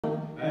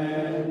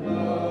and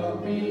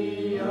love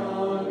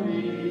beyond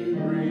me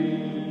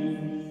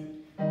brings.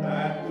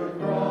 At the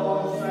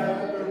cross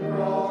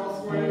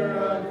where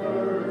I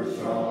first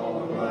saw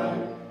the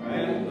light,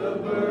 and the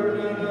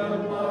burden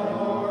of my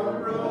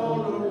heart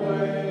rolled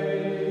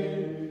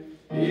away.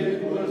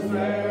 It was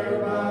there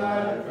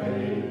by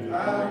faith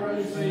I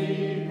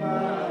received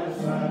my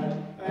sight,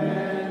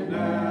 and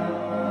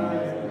now I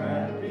am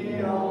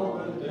happy all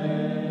the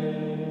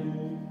day.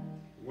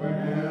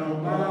 Well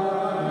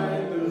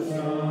might the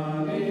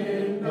sun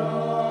in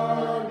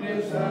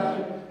darkness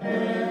hide,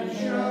 and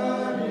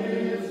shut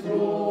his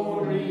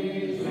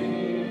glories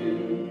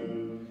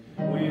in,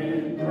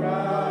 when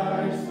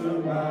Christ the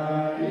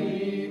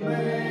mighty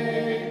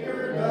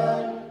Maker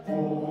died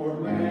for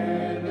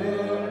man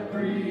and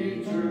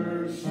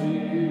creature's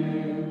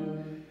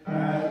sin.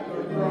 At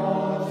the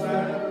cross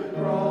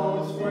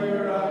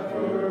where I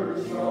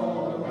first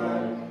saw the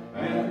light,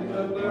 and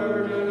the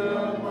burden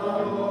of my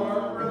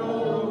heart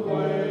rolled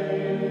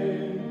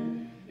away.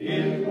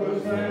 It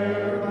was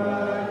there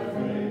by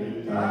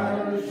faith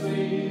I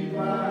received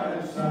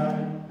my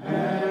sight,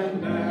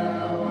 and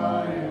now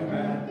I am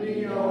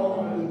happy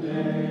all the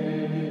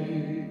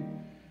day.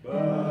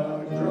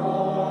 But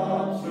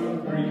drops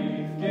of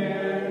grief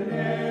can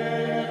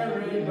ne'er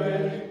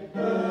repay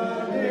the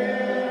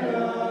debt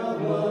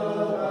of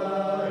love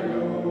I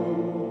owe.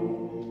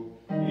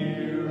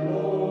 Here,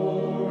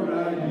 Lord, I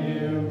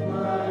give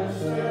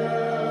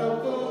myself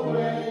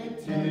away,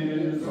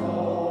 'tis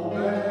all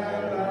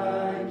that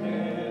I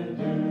can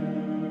do.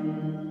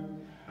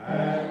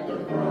 At the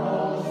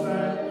cross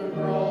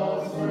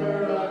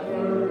where I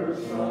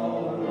first saw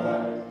the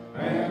light,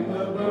 and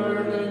the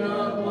burden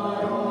of my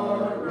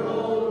heart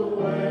rolled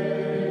away.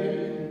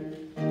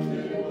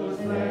 It was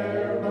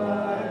there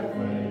by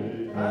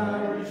faith I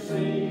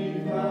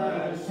received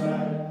my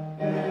sight,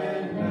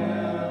 and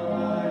now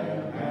I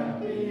am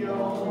happy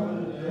all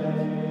the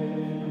day.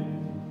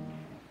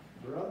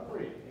 Brother,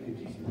 pray. If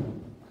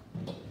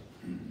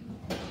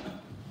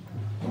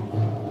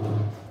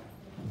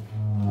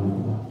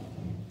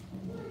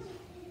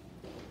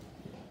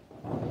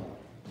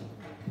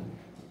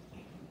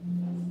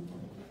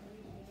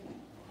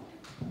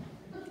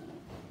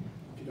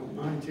you don't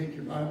mind, take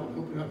your Bible and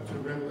open up to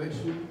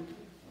Revelation.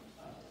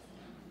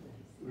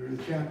 We're in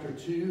chapter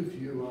 2.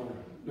 If you are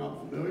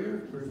not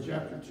familiar, we're in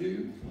chapter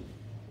 2.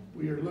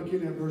 We are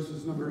looking at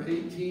verses number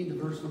 18 to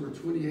verse number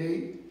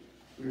 28.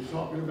 We are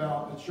talking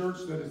about the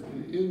church that has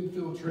been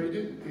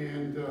infiltrated,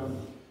 and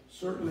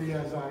certainly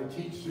as I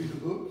teach through the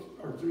book,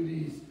 or through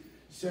these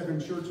 7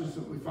 churches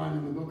that we find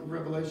in the book of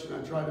Revelation,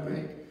 I try to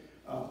make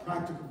a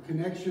practical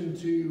connection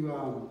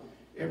to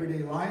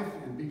everyday life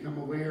and become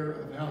aware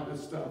of how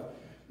this stuff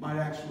might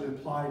actually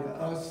apply to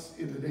us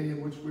in the day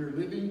in which we're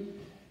living.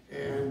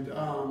 And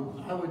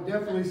I would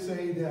definitely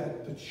say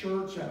that the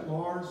church at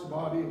large, the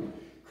body of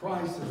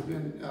Christ, has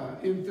been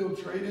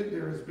infiltrated.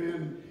 There has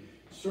been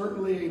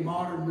certainly a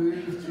modern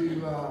move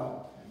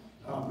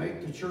to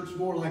make the church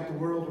more like the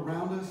world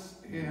around us.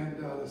 And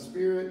the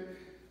spirit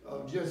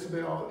of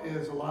Jezebel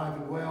is alive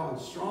and well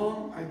and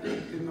strong, I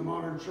think, in the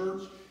modern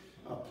church,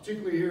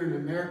 particularly here in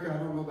America. I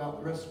don't know about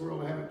the rest of the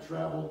world. I haven't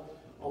traveled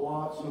a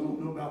lot, so I don't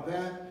know about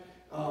that.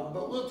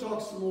 But we'll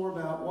talk some more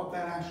about what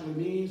that actually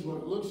means, what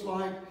it looks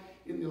like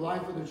in the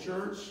life of the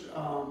church.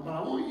 But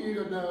I want you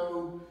to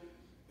know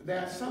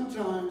that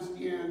sometimes,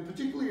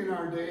 particularly in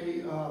our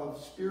day of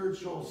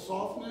spiritual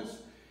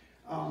softness,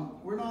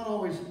 we're not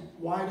always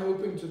wide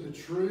open to the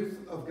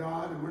truth of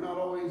God, and we're not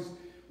always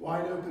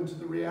wide open to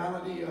the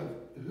reality of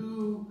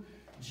who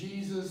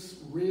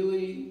Jesus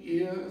really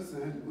is.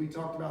 And we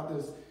talked about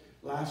this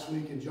last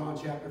week in John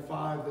chapter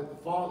 5, that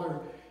the Father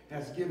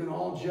has given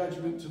all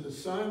judgment to the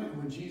Son, and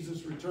when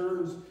Jesus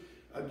returns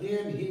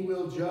again, he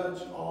will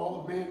judge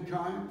all of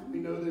mankind. We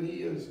know that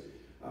he is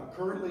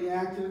currently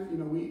active. You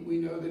know, we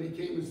know that he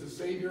came as the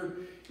Savior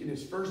in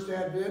his first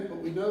advent, but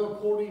we know,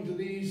 according to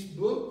these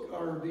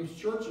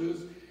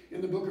churches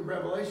in the book of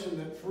Revelation,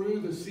 that through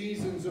the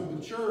seasons of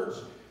the church,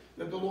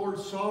 that the Lord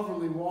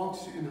sovereignly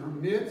walks in her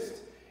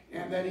midst,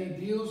 and that he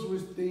deals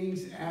with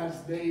things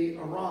as they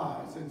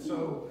arise. And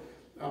so,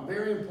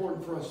 very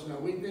important for us to know.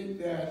 We think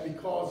that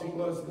because he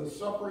was the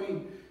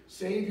suffering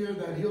Savior,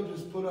 that he'll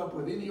just put up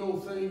with any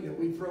old thing that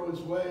we throw his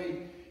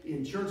way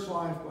in church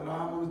life, but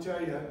I want to tell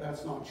you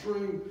that's not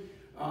true.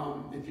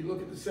 If you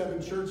look at the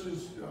 7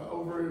 churches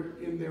over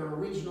in their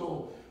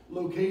original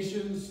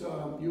locations,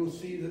 you'll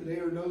see that they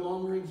are no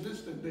longer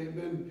existent. They've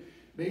been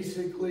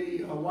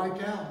basically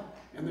wiped out,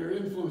 and their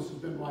influence has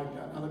been wiped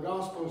out. Now the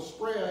gospel has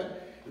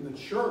spread, and the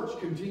church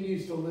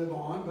continues to live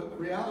on, but the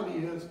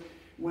reality is,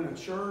 when a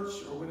church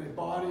or when a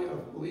body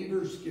of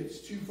believers gets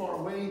too far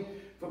away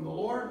from the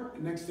Lord,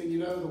 the next thing you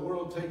know, the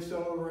world takes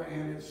over,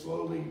 and it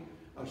slowly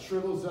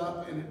shrivels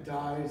up and it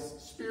dies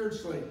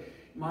spiritually.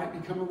 It might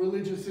become a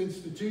religious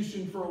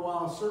institution for a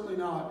while, certainly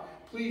not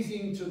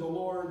pleasing to the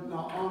Lord,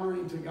 not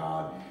honoring to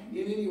God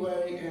in any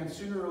way, and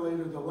sooner or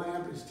later the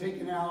lamp is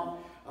taken out,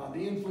 the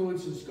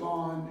influence is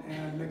gone,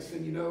 and next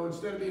thing you know,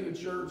 instead of being a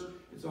church,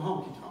 it's a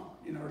honky-tonk,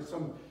 you know, or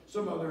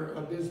some other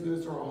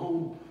business or a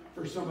home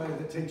for somebody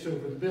that takes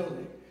over the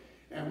building.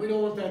 And we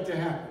don't want that to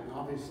happen,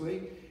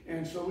 obviously.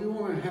 And so we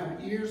want to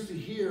have ears to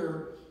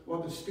hear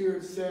what the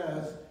Spirit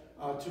says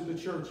to the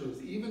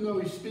churches. Even though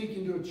he's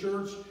speaking to a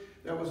church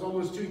that was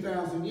almost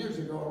 2,000 years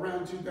ago,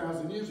 around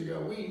 2,000 years ago,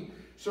 we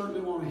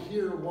certainly want to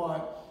hear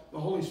what the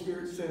Holy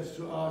Spirit says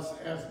to us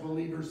as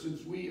believers,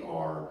 since we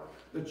are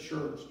the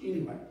church.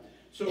 Anyway,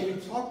 so we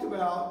talked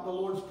about the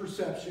Lord's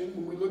perception.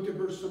 When we looked at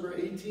verse number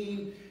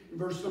 18 and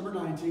verse number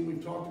 19,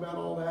 we've talked about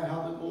all that,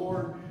 how the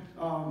Lord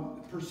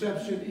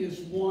perception is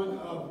one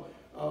of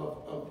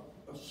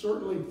a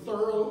certainly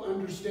thorough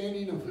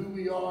understanding of who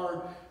we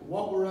are,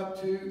 what we're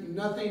up to.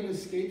 Nothing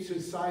escapes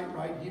his sight,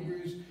 right?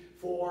 Hebrews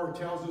 4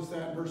 tells us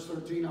that in verse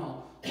 13.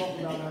 I'll talk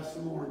about that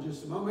some more in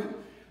just a moment.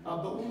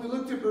 But when we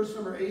looked at verse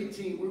number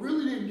 18, we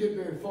really didn't get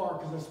very far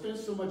because I spent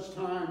so much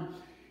time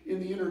in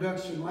the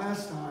introduction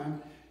last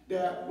time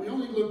that we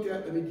only looked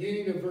at the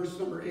beginning of verse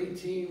number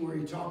 18, where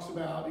he talks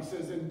about, he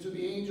says, "And to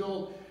the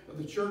angel of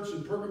the church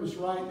in Pergamos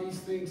write, these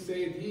things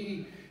saith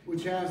he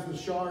which has the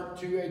sharp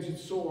two-edged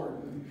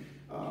sword." And,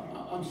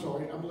 I'm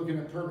sorry, I'm looking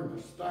at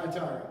Pergamos,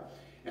 Thyatira.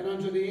 "And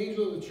unto the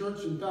angel of the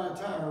church in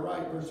Thyatira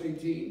write," verse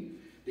 18,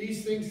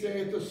 "these things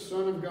saith the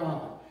Son of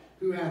God,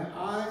 who hath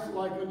eyes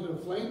like unto the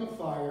flame of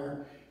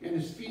fire, and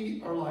his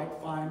feet are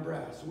like fine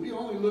brass." We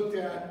only looked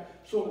at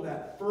sort of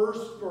that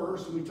first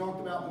verse, and we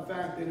talked about the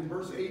fact that in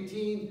verse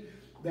 18,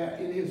 that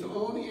in his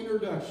own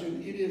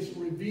introduction, it is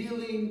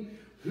revealing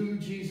who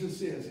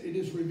Jesus is. It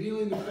is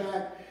revealing the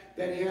fact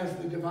that he has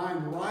the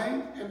divine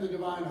right and the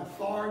divine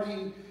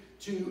authority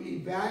to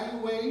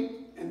evaluate,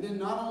 and then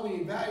not only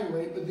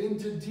evaluate, but then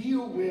to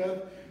deal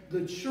with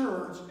the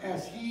church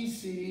as he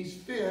sees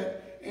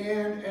fit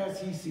and as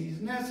he sees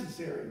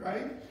necessary,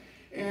 right?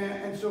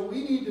 And so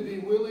we need to be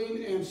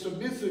willing and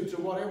submissive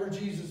to whatever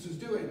Jesus is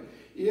doing.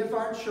 If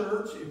our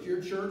church, if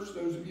your church,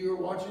 those of you who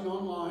are watching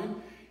online,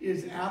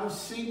 is out of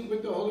sync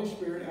with the Holy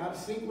Spirit, out of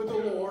sync with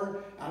the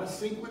Lord, out of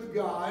sync with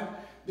God,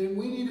 then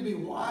we need to be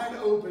wide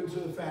open to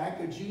the fact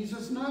that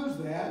Jesus knows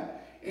that,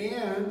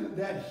 and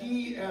that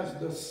he, as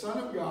the Son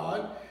of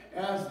God,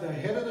 as the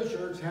head of the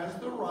church, has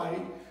the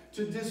right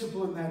to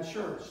discipline that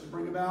church, to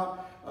bring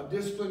about a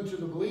discipline to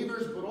the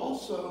believers, but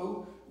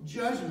also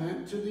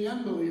judgment to the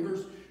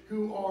unbelievers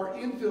who are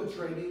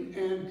infiltrating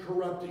and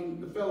corrupting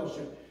the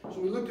fellowship.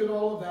 So we looked at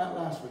all of that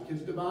last week,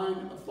 his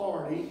divine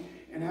authority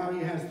and how he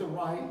has the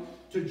right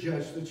to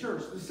judge the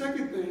church. The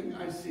second thing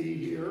I see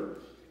here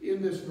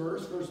in this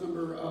verse, verse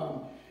number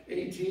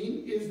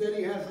 18, is that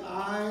he has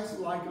eyes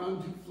like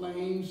unto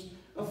flames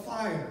of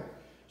fire.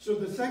 So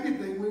the second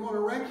thing we want to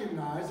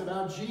recognize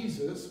about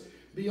Jesus,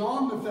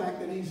 beyond the fact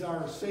that he's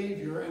our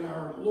Savior and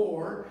our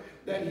Lord,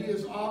 that he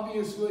is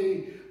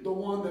obviously the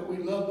one that we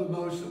love the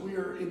most, that we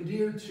are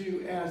endeared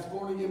to as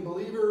born-again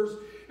believers,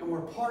 and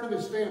we're part of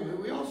his family.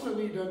 We also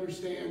need to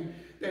understand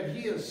that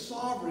he is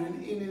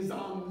sovereign in his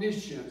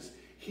omniscience.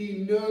 He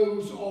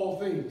knows all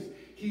things.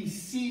 He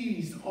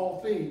sees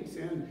all things.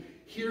 And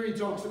here he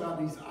talks about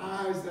these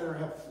eyes that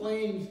have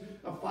flames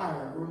of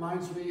fire. It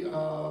reminds me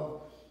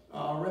of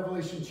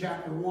Revelation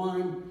chapter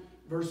 1,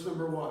 verse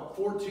number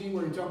 14,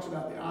 where he talks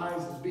about the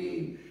eyes as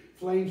being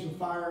flames of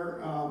fire,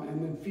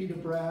 and then feet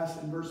of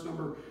brass in verse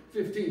number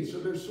 15. So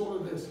there's sort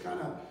of this kind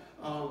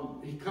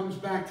of, he comes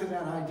back to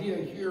that idea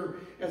here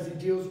as he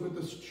deals with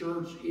this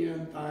church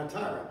in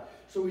Thyatira.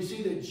 So we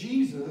see that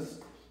Jesus,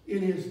 in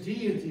his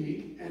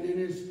deity and in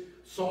his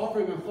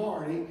sovereign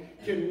authority,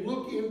 can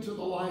look into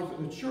the life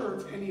of the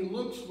church, and he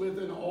looks with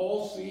an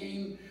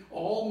all-seeing,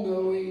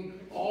 all-knowing,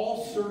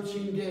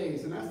 all-searching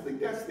gaze. And I think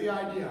that's the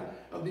idea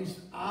of these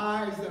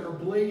eyes that are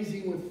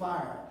blazing with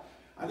fire.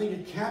 I think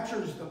it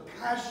captures the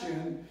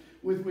passion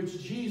with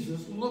which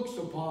Jesus looks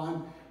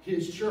upon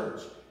his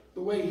church,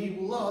 the way he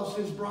loves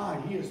his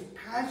bride. He is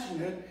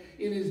passionate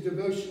in his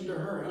devotion to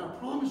her. And I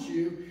promise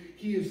you,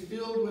 he is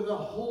filled with a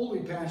holy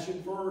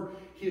passion for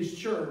his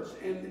church.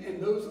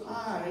 And those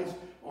eyes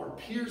are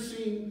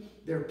piercing,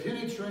 they're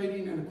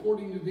penetrating, and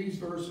according to these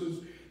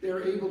verses,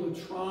 they're able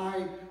to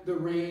try the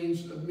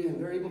reins of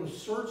men. They're able to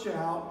search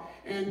out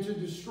and to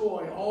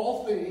destroy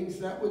all things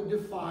that would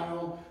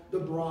defile the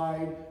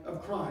bride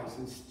of Christ.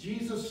 And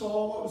Jesus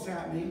saw what was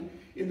happening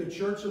in the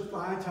church of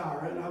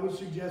Thyatira, and I would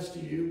suggest to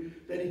you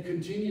that he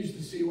continues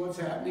to see what's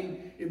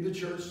happening in the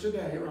church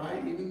today, right?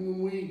 Even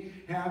when we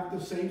have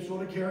the same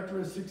sort of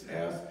characteristics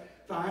as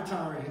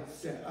Thyatira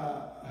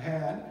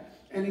had.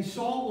 And he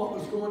saw what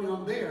was going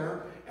on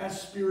there as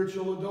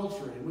spiritual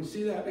adultery. And we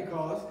see that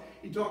because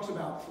he talks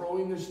about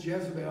throwing this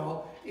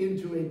Jezebel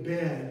into a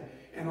bed,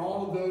 and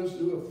all of those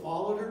who have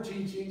followed her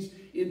teachings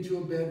into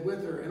a bed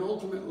with her, and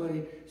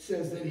ultimately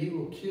says that he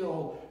will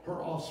kill her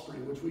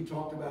offspring, which we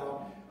talked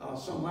about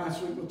some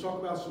last week. We'll talk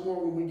about some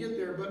more when we get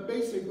there. But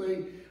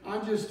basically,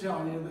 I'm just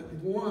telling you that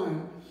the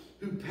one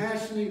who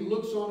passionately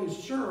looks on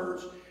his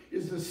church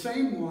is the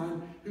same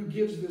one who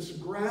gives this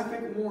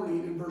graphic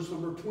warning in verse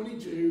number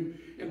 22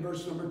 and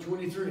verse number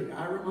 23.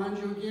 I remind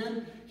you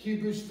again,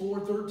 Hebrews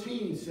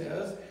 4:13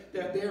 says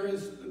that there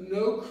is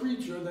no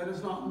creature that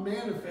is not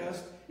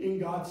manifest in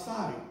God's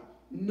sight.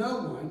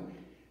 No one.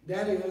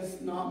 that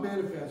is, not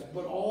manifest,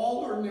 but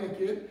all are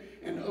naked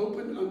and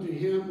open unto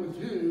him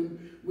with whom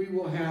we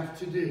will have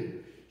to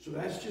do. So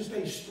that's just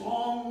a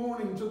strong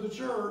warning to the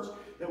church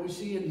that we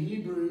see in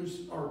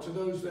Hebrews, or to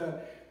those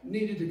that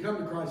needed to come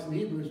to Christ in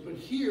Hebrews. But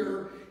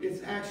here,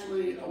 it's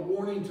actually a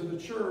warning to the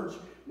church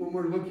when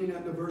we're looking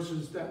at the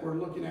verses that we're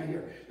looking at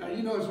here. Now,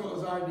 you know as well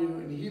as I do,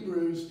 in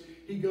Hebrews,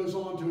 he goes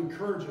on to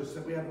encourage us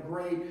that we have a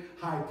great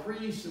high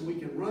priest and we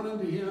can run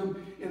unto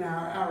him in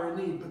our hour of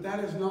need. But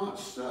that is not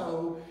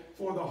so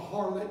for the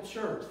harlot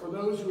church, for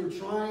those who are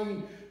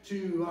trying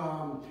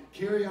to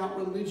carry out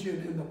religion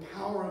in the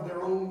power of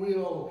their own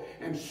will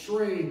and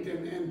strength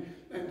and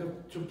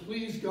to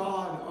please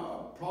God,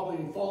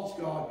 probably false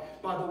God,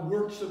 by the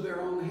works of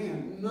their own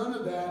hand. None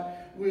of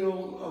that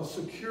will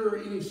secure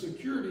any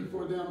security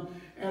for them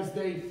as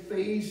they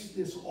face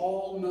this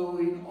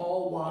all-knowing,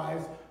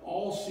 all-wise,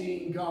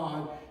 all-seeing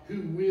God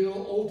who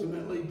will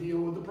ultimately deal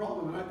with the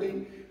problem. And I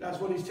think that's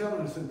what he's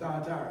telling us in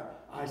Thyatira.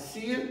 I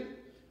see it,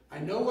 I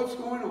know what's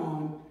going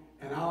on,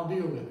 and I'll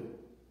deal with it.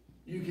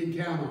 You can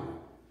count on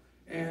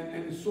it.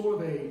 And it's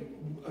sort of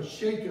a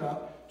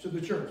shake-up to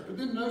the church. But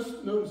then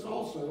notice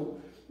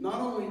also, not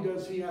only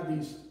does he have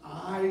these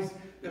eyes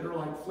that are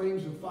like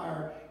flames of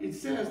fire, it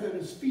says that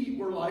his feet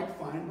were like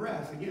fine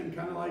brass. Again,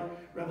 kind of like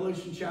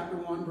Revelation chapter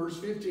 1, verse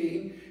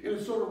 15. And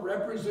it sort of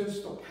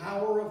represents the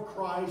power of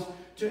Christ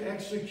to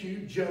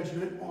execute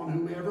judgment on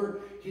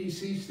whomever he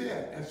sees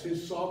fit. That's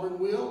his sovereign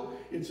will,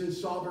 it's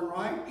his sovereign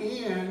right,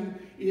 and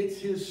it's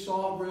his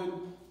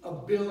sovereign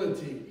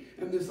ability.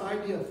 And this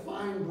idea of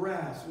fine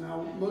brass.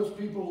 Now, most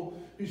people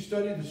who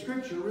study the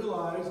scripture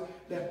realize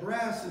that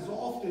brass is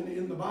often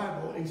in the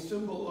Bible a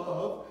symbol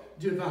of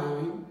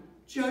divine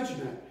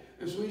judgment.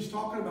 And so he's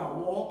talking about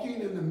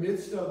walking in the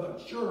midst of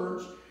a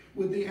church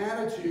with the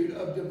attitude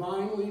of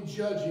divinely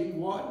judging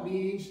what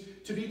needs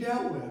to be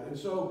dealt with. And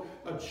so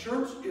a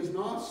church is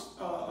not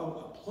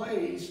a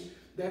place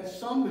that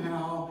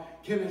somehow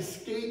can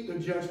escape the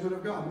judgment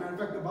of God. Matter of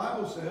fact, the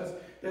Bible says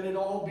that it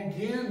all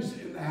begins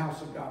in the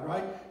house of God,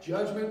 right?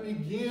 Judgment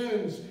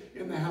begins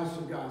in the house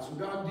of God. So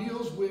God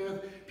deals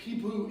with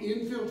people who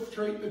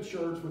infiltrate the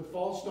church with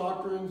false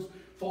doctrines,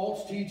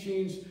 false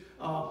teachings,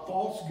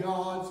 false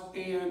gods,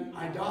 and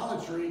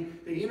idolatry.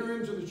 They enter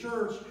into the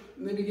church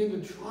and they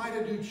begin to try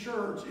to do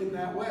church in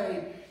that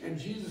way. And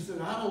Jesus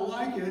said, I don't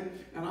like it,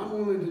 and I'm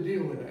willing to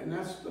deal with it. And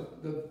that's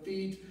the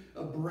feet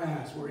of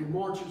brass, where he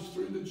marches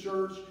through the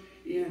church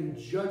in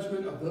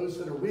judgment of those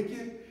that are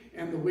wicked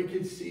and the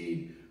wicked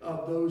seed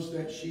of those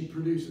that she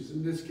produces.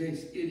 In this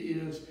case, it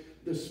is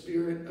the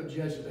spirit of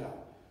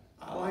Jezebel.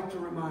 I like to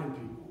remind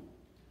people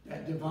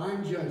that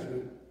divine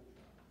judgment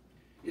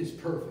is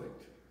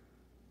perfect.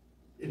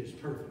 It is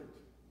perfect.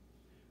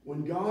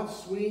 When God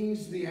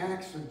swings the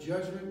axe of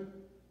judgment,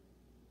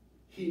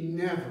 he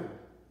never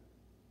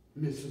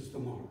misses the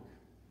mark.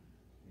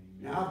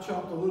 Now, I've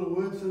chopped a little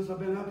wood since I've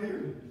been up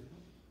here.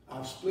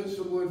 I've split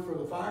some wood for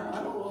the fire.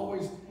 I don't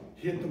always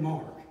hit the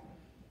mark.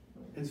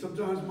 And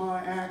sometimes my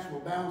axe will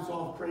bounce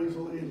off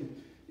crazily and,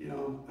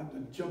 I have to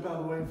jump out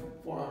of the way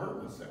before I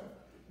hurt myself.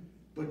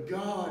 But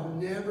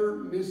God never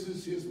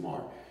misses his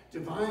mark.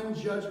 Divine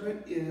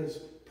judgment is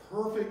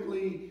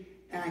perfectly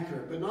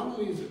accurate. But not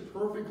only is it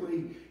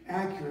perfectly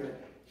accurate,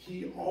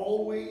 he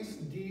always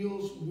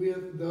deals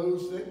with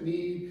those that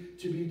need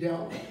to be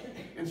dealt with.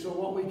 And so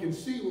what we can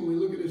see when we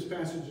look at this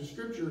passage of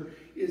Scripture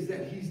is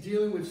that he's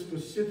dealing with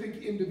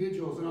specific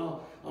individuals. And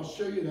I'll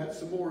show you that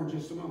some more in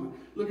just a moment.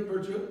 Look at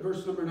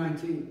verse number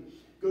 19.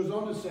 It goes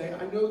on to say,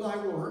 I know thy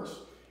works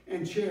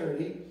and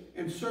charity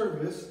and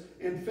service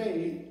and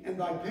faith and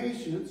thy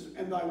patience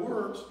and thy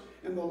works,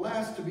 and the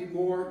last to be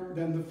more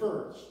than the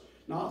first.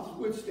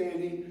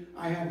 Notwithstanding,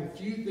 I have a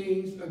few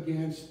things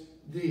against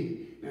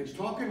thee. Now he's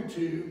talking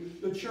to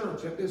the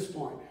church at this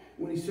point.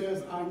 When he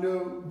says, I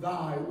know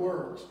thy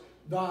works,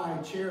 thy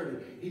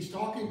charity. He's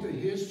talking to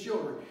his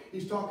children.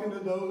 He's talking to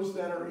those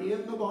that are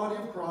in the body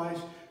of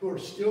Christ who are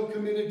still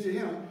committed to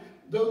him.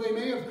 Though they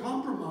may have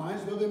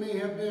compromised, though they may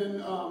have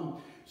been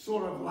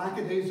sort of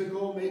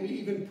lackadaisical, maybe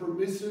even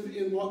permissive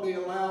in what they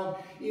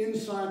allowed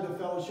inside the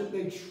fellowship,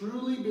 they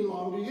truly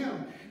belong to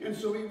him. And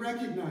so he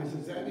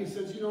recognizes that. And he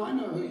says, I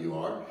know who you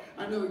are.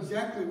 I know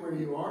exactly where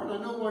you are. And I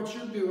know what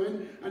you're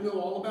doing. I know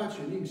all about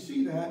you. And you can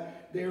see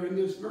that there in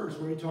this verse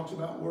where he talks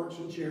about works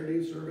and charity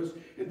and service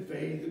and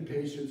faith and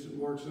patience and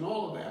works and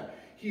all of that.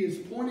 He is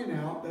pointing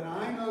out that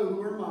I know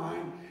who are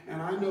mine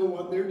and I know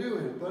what they're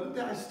doing. But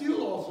I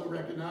still also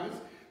recognize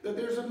that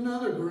there's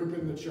another group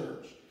in the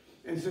church.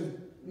 And he says,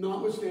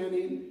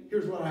 notwithstanding,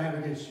 here's what I have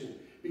against you.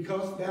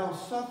 Because thou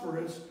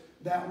sufferest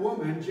that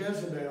woman,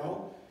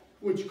 Jezebel,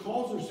 which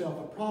calls herself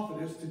a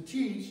prophetess, to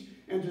teach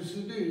and to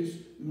seduce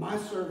my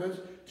servants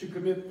to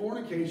commit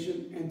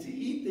fornication and to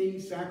eat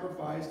things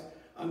sacrificed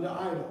unto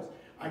idols.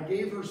 I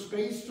gave her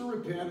space to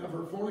repent of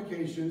her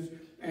fornications,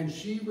 and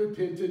she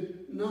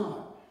repented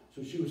not.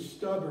 So she was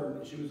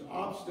stubborn, she was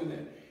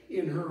obstinate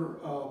in her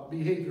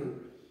behavior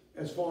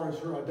as far as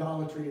her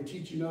idolatry and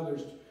teaching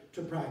others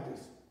to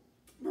practice.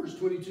 Verse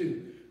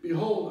 22,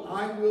 behold,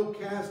 I will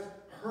cast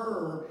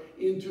her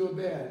into a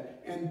bed,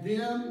 And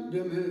them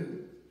who?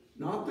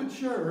 Not the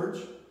church,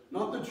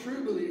 not the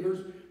true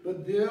believers,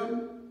 but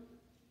them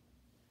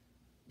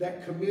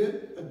that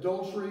commit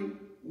adultery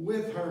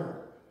with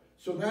her.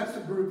 So that's a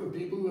group of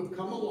people who have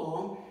come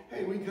along.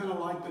 Hey, we kind of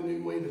like the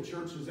new way the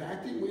church is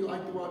acting. We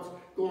like what's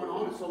going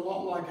on. It's a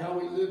lot like how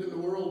we live in the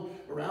world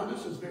around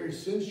us. It's very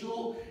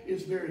sensual.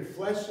 It's very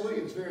fleshly.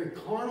 It's very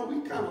carnal. We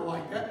kind of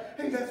like that.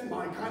 Hey, that's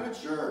my kind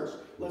of church.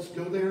 Let's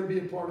go there and be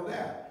a part of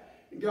that.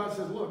 And God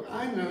says, look,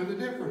 I know the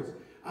difference.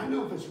 I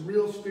know if it's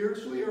real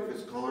spiritually or if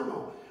it's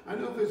carnal. I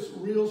know if it's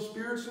real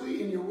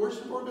spiritually in your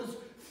worship or if it's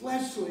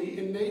fleshly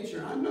in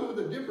nature. I know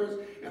the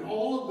difference, and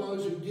all of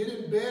those who get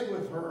in bed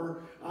with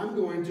her, I'm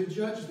going to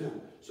judge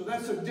them. So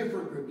that's a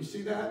different group. You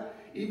see that?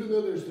 Even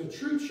though there's the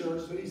true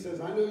church that he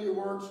says, I know your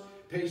works,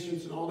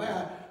 patience, and all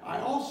that, I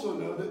also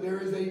know that there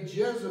is a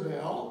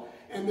Jezebel,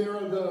 and there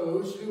are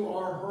those who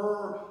are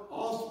her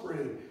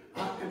offspring.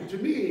 And to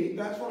me,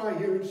 that's what I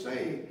hear him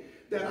saying,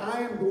 that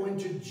I am going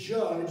to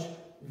judge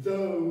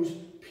those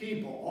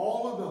people,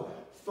 all of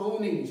the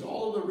phonies,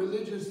 all of the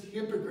religious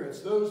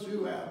hypocrites, those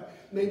who have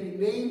maybe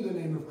named the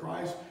name of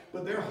Christ,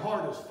 but their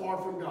heart is far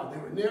from God. They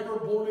were never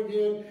born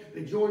again.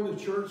 They joined the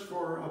church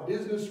for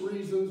business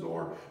reasons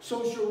or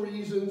social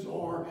reasons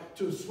or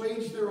to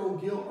assuage their own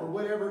guilt or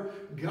whatever.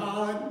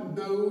 God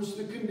knows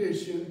the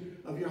condition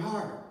of your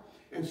heart.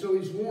 And so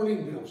he's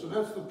warning them. So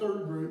that's the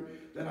third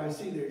group that I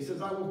see there. He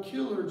says, I will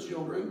kill her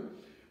children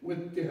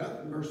with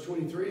death, in verse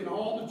 23, and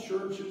all the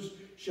churches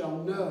shall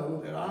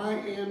know that I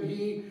am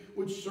he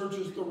which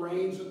searches the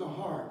reins and the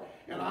heart.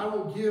 And I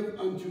will give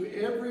unto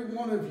every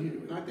one of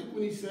you. And I think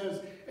when he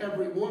says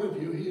every one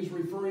of you, he is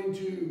referring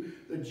to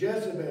the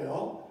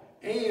Jezebel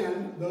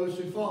and those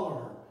who follow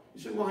her.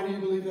 You say, why do you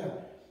believe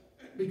that?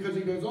 Because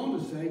he goes on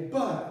to say,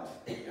 but,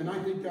 and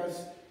I think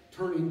that's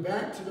turning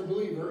back to the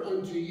believer,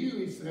 unto you,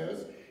 he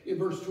says, in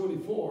verse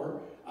 24,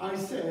 I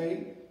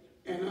say,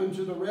 and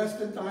unto the rest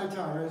in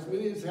Thyatira, as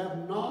many as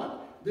have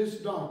not this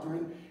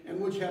doctrine, and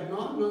which have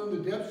not known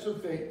the depths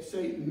of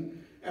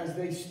Satan, as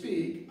they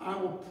speak, I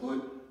will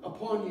put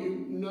upon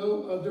you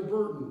no other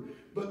burden,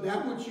 but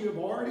that which you have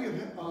already,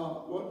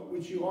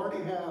 which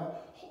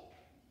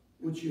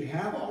you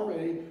have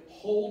already,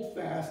 hold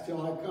fast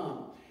till I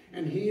come.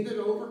 And he that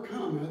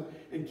overcometh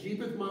and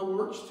keepeth my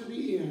works to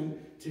the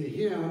end, to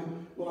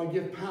him will I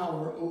give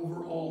power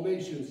over all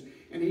nations.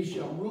 And he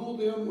shall rule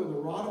them with a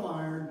rod of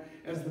iron,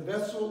 as the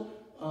vessel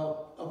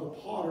of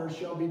the potter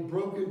shall be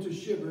broken to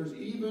shivers,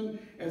 even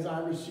as I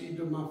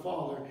received of my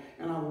Father.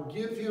 And I will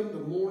give him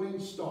the morning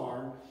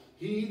star.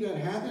 He that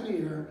hath an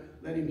ear,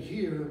 let him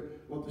hear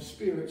what the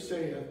Spirit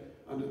saith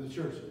unto the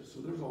churches. So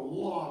there's a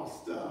lot of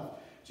stuff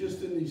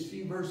just in these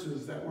few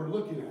verses that we're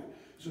looking at.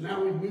 So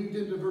now we've moved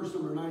into verse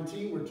number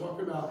 19. We're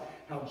talking about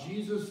how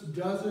Jesus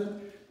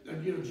doesn't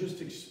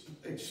just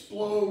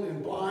explode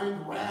in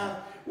blind wrath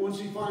once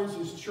he finds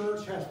his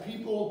church has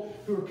people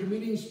who are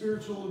committing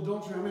spiritual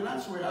adultery. I mean,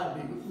 that's the way I'd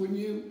be, wouldn't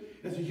you,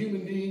 as a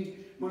human being?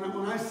 When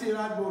I see it,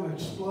 I'd want to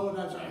explode.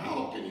 I'd say,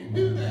 how can you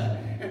do that?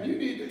 And you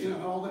need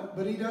to, all that.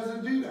 But he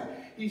doesn't do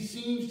that. He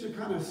seems to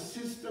kind of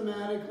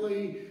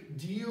systematically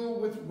deal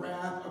with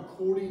wrath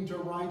according to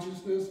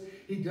righteousness.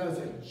 He does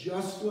it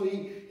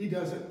justly. He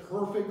does it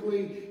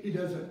perfectly. He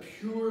does it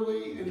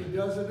purely. And he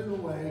does it in a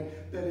way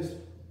that is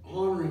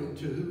honoring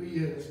to who he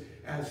is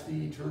as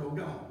the eternal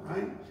God,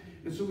 right?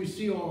 And so we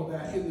see all of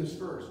that in this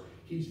verse.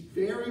 He's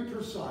very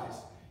precise.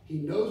 He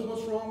knows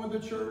what's wrong with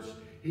the church.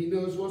 He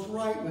knows what's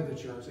right with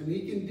the church. And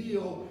he can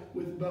deal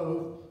with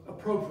both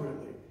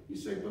appropriately. You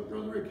say, but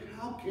Brother Rick,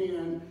 how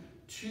can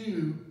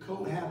two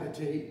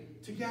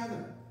cohabitate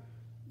together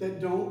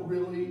that don't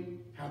really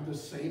have the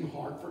same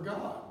heart for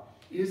God?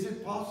 Is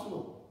it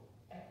possible?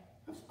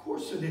 Of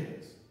course it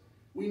is.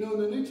 We know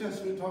the New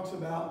Testament talks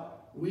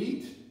about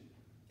wheat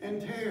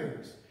and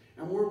tares.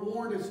 And we're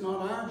warned it's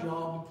not our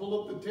job to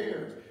pull up the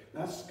tares.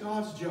 That's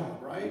God's job,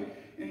 right?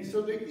 And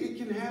so it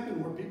can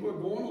happen where people are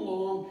going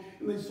along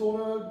and they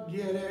sort of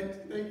get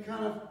it. They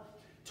kind of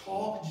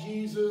talk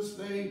Jesus.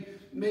 They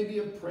maybe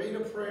have prayed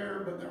a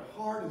prayer, but their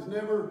heart has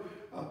never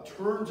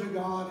turned to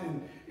God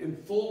in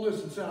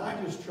fullness and said,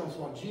 I just trust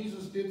what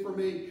Jesus did for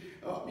me.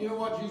 You know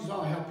what, Jesus,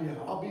 I'll help you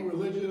out. I'll be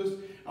religious.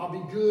 I'll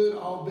be good.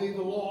 I'll obey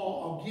the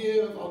law. I'll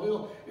give. I'll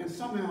do. And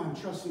somehow I'm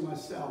trusting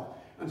myself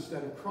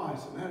instead of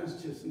Christ. And that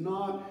is just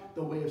not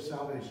the way of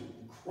salvation.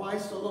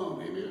 Christ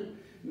alone, amen?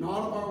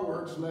 Not of our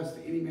works, lest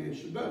any man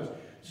should boast.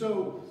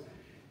 So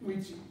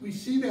we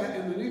see that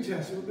in the New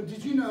Testament, but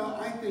did you know,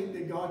 I think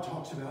that God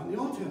talks about in the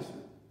Old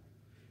Testament.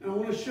 And I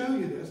want to show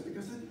you this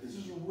because this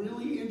is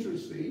really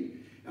interesting.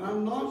 And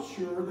I'm not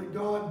sure that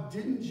God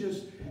didn't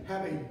just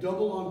have a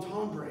double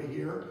entendre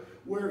here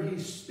where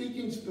he's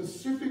speaking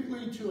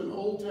specifically to an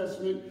Old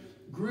Testament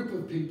group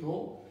of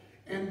people.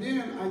 And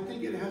then I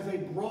think it has a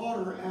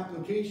broader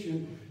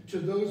application to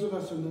those of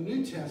us in the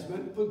New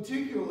Testament,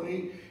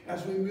 particularly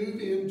as we move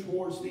in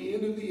towards the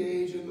end of the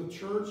age and the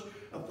church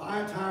of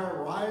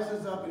Thyatira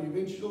rises up and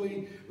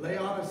eventually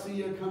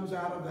Laodicea comes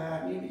out of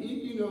that.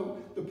 You know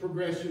the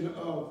progression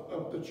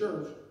of the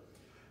church.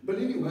 But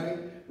anyway,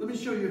 let me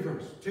show you a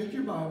verse. Take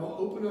your Bible,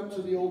 open up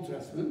to the Old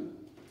Testament,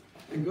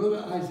 and go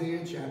to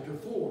Isaiah chapter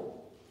 4.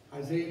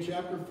 Isaiah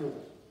chapter 4.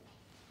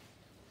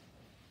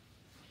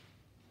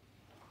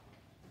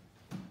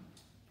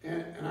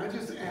 And I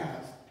just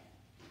ask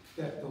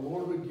that the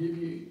Lord would give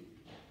you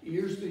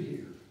ears to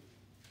hear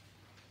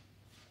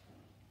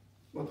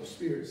what the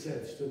Spirit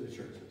says to the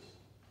churches.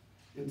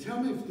 And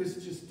tell me if this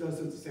just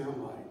doesn't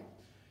sound like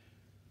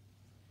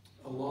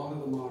a lot of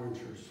the modern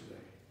church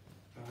today.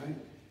 All right?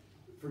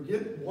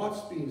 Forget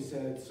what's being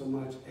said so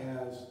much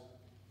as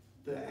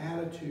the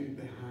attitude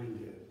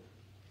behind it.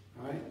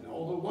 All right?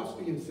 Although what's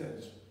being said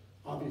is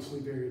obviously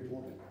very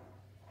important.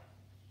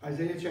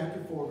 Isaiah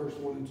chapter 4, verse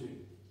 1 and 2.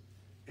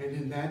 And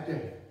in that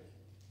day,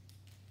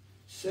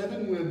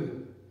 7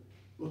 women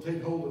will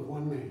take hold of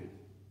one man.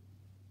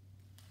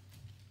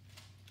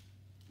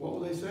 What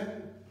will they say?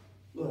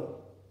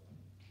 Look,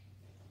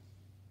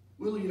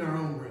 we'll eat our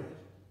own bread.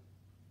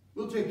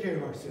 We'll take care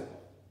of ourselves.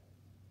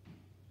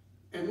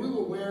 And we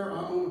will wear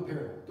our own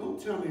apparel. Don't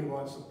tell me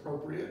what's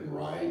appropriate and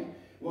right,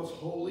 what's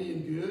holy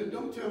and good.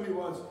 Don't tell me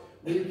what's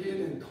wicked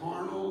and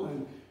carnal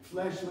and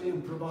fleshly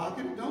and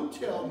provocative. Don't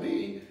tell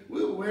me.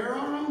 We'll wear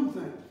our own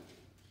thing.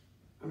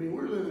 I mean,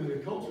 we're living in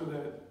a culture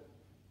that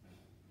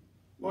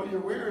what you're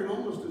wearing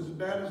almost is as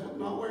bad as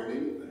not wearing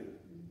anything.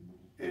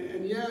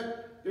 And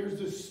yet, there's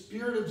this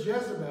spirit of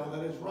Jezebel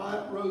that has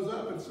rose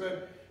up and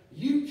said,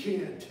 you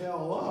can't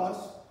tell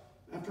us.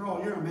 After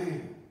all, you're a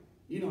man.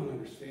 You don't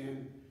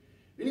understand.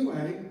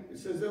 Anyway, it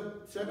says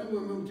that 7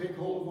 women will take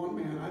hold of one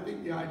man. I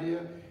think the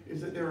idea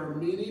is that there are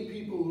many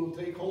people who will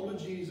take hold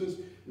of Jesus,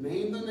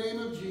 name the name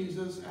of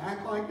Jesus,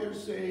 act like they're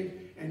saved,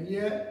 and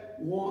yet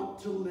want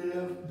to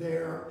live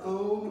their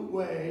own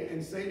way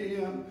and say to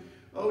him,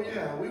 oh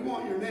yeah, we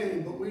want your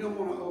name, but we don't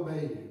want to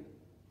obey you.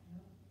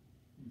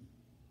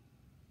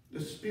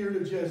 The spirit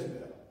of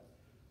Jezebel.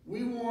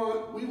 We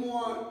want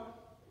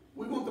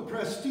the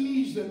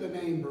prestige that the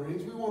name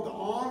brings. We want the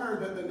honor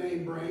that the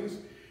name brings.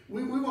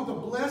 We want the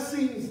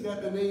blessings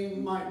that the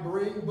name might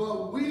bring,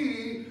 but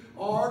we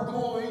are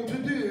going to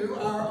do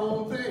our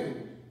own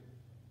thing.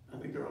 I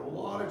think there are a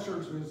lot of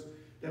churches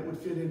that would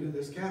fit into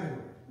this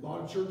category. A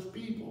lot of church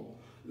people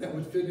that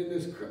would fit in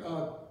this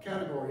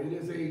category. It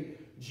is a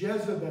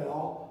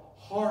Jezebel,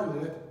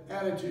 harlot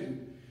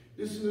attitude.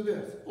 Listen to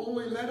this.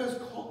 Only let us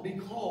be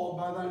called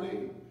by thy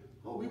name.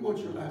 Oh, we want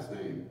your last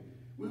name.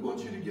 We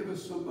want you to give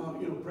us some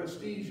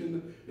prestige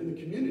in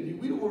the community.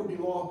 We don't want to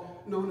be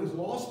known as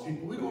lost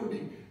people. We don't want to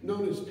be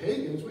known as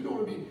pagans. We don't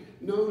want to be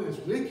known as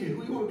wicked.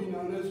 We want to be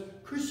known as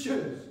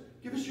Christians.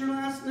 Give us your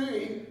last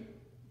name,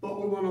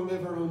 but we want to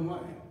live our own way.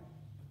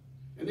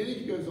 And then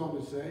he goes on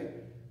to say,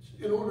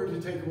 in order to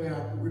take away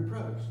our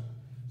reproach,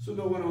 so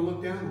no one will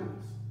look down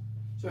on us.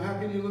 So how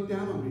can you look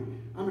down on me?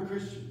 I'm a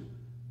Christian.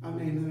 I'm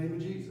named the name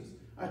of Jesus.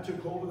 I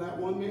took hold of that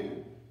one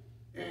man.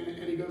 And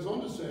he goes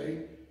on to say,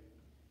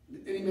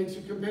 and he makes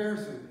a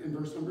comparison in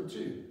verse number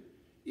 2.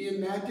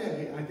 In that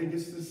day, I think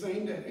it's the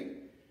same day,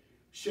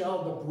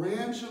 shall the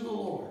branch of the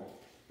Lord,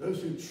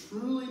 those who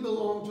truly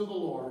belong to the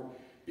Lord,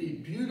 be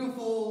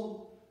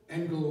beautiful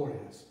and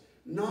glorious,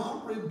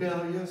 not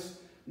rebellious,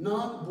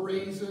 not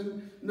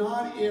brazen,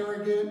 not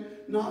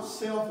arrogant, not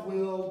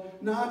self-willed,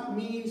 not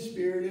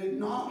mean-spirited,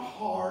 not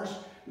harsh,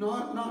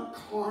 not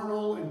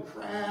carnal and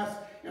crass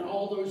and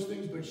all those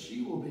things, but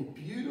she will be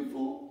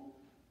beautiful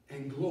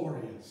and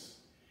glorious.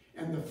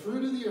 And the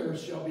fruit of the earth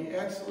shall be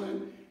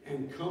excellent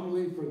and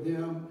comely for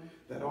them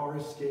that are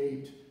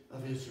escaped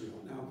of Israel.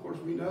 Now, of course,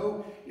 we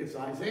know it's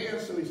Isaiah,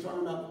 so he's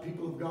talking about the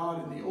people of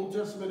God in the Old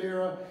Testament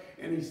era,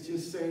 and he's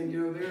just saying,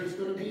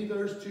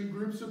 there's two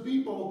groups of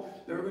people.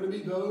 There are going to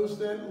be those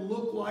that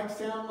look like,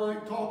 sound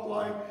like, talk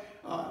like,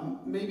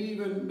 maybe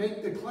even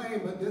make the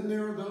claim, but then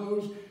there are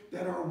those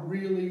that are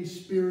really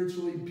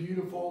spiritually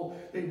beautiful.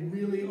 They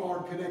really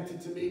are connected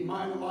to me.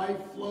 My life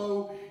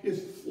flow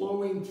is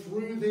flowing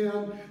through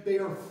them. They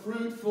are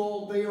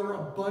fruitful. They are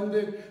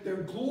abundant.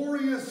 They're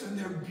glorious and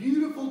they're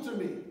beautiful to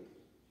me.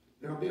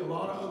 There'll be a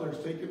lot of others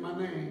taking my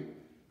name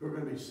who are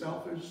going to be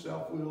selfish,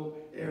 self-willed,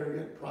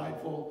 arrogant,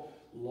 prideful,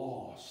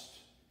 lost,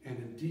 and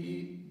in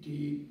deep,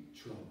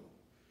 deep trouble.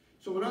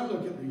 So when I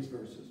look at these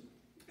verses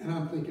and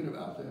I'm thinking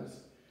about this,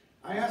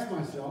 I ask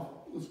myself,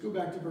 let's go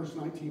back to verse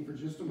 19 for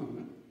just a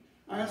moment.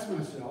 I ask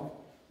myself,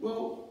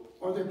 well,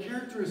 are there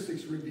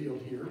characteristics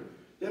revealed here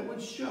that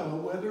would show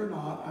whether or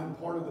not I'm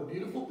part of the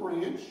beautiful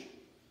branch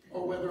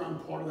or whether I'm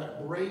part of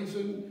that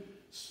brazen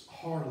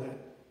harlot,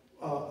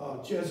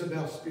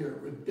 Jezebel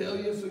spirit,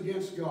 rebellious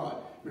against God?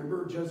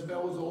 Remember,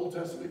 Jezebel was an Old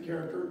Testament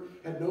character,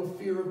 had no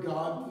fear of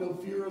God, no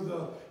fear of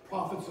the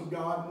prophets of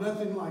God,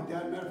 nothing like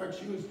that. Matter of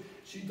fact,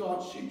 she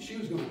thought she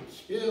was going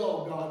to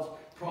kill God's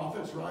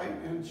prophets, right?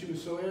 And she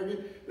was so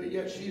arrogant, but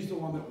yet she's the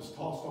one that was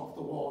tossed off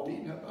the wall and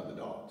eaten up by the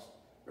dogs,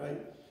 right?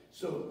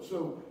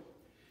 So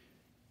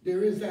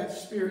there is that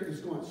spirit that's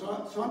going.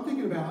 So I'm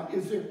thinking about,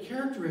 is there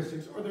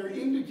characteristics, are there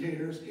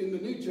indicators in the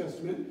New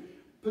Testament,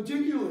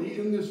 particularly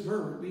in these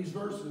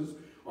verses,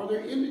 are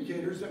there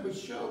indicators that would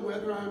show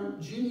whether I'm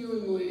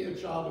genuinely a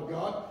child of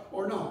God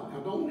or not? Now,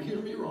 don't hear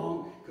me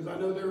wrong, because I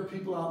know there are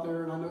people out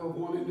there, and I know of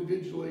one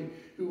individually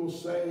who will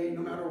say,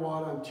 no matter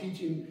what, I'm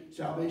teaching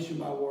salvation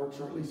by works,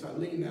 or at least I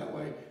lean that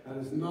way. That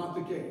is not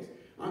the case.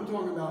 I'm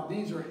talking about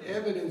these are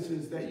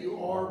evidences that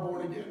you are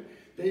born again.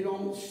 They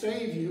don't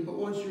save you, but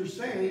once you're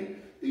saved,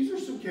 these are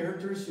some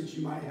characteristics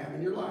you might have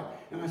in your life.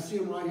 And I see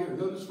them right here.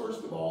 Notice,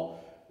 first of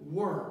all,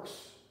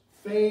 works.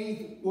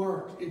 Faith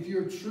works. If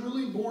you're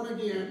truly born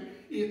again,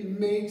 it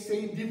makes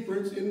a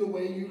difference in the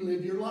way you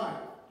live your life.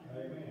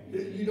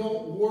 Amen. You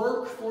don't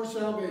work for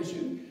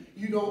salvation.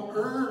 You don't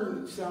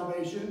earn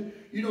salvation.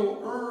 You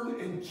don't earn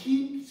and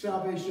keep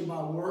salvation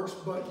by works,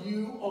 but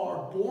you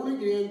are born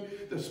again.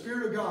 The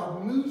Spirit of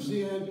God moves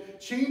in,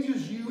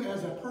 changes you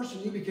as a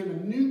person. You become a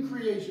new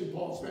creation,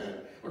 Paul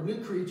said, or new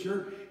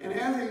creature. And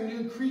as a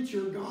new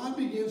creature, God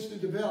begins to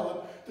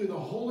develop through the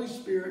Holy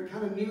Spirit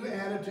kind of new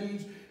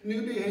attitudes,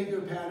 new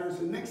behavior patterns.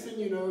 And next thing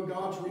you know,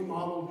 God's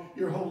remodeled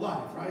your whole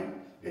life, right?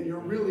 And you're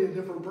really a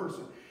different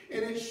person.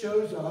 And it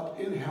shows up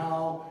in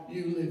how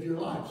you live your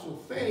life. So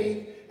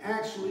faith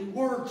actually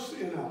works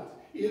in us.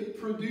 It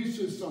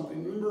produces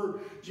something. Remember,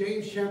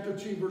 James chapter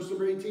 2, verse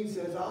number 18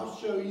 says, I'll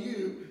show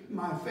you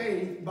my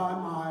faith by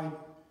my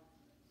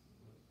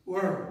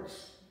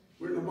works.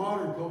 We're in the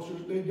modern culture.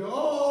 They go,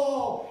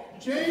 oh,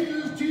 James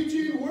is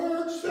teaching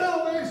works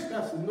salvation.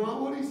 That's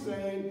not what he's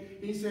saying.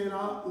 He's saying,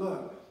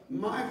 look,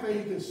 my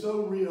faith is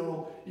so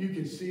real, you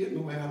can see it in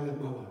the way I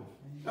live my life.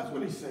 That's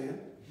what he's saying.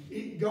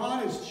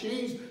 God has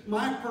changed.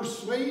 My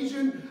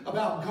persuasion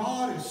about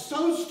God is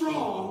so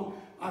strong,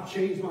 I've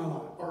changed my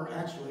life. Or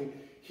actually,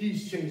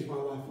 he's changed my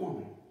life for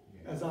me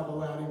as I've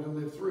allowed him to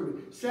live through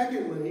me.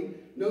 Secondly,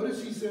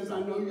 notice he says,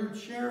 I know your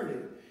charity.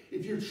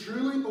 If you're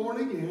truly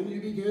born again,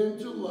 you begin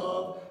to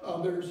love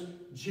others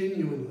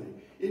genuinely.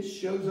 It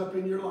shows up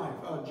in your life.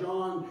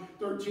 John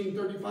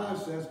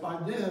 13:35 says, by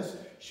this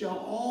shall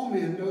all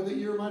men know that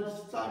you're my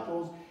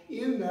disciples,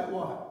 in that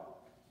what?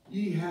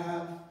 Ye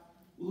have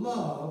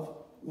love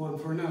one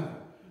for another.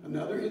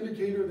 Another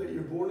indicator that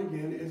you're born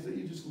again is that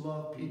you just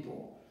love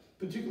people,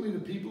 particularly the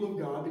people of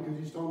God, because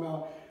he's talking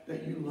about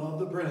that you love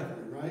the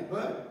brethren, right?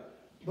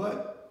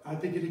 But I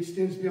think it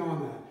extends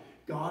beyond that.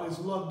 God has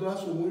loved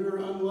us when we were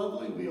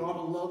unlovely. We ought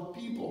to love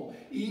people,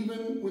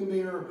 even when they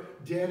are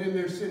dead in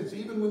their sins,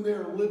 even when they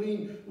are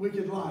living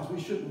wicked lives.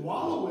 We shouldn't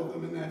wallow with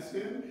them in that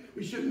sin.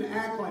 We shouldn't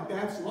act like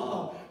that's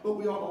love, but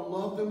we ought to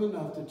love them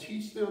enough to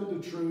teach them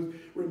the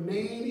truth,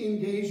 remain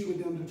engaged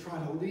with them to try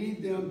to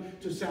lead them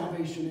to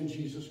salvation in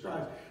Jesus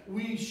Christ.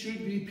 We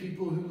should be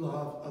people who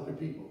love other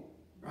people,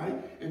 right?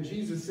 And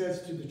Jesus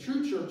says to the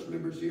true church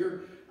members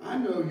here, I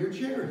know your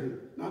charity,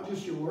 not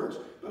just your works,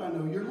 but I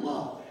know your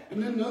love.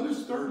 And then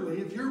notice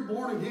thirdly, if you're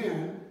born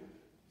again,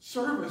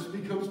 service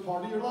becomes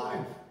part of your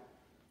life.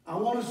 I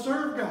want to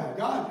serve God.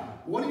 God,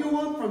 what do you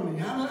want from me?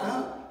 How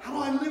do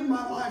I live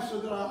my life so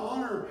that I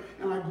honor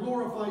and I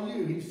glorify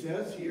you? He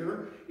says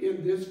here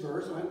in this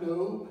verse, I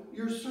know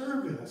your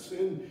service.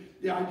 And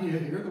the idea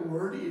here, the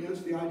word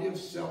is the idea of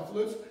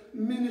selfless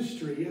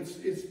ministry.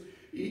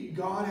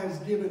 God has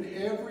given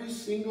every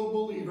single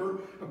believer,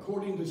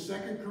 according to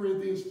 2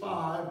 Corinthians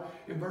 5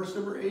 and verse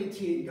number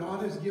 18,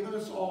 God has given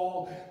us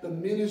all the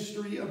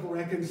ministry of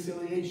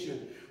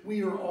reconciliation.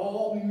 We are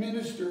all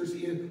ministers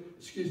in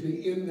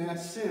that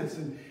sense,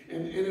 and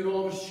it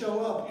ought to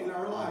show up in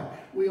our life.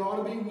 We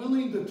ought to be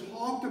willing to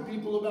talk to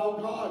people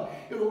about God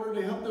in order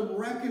to help them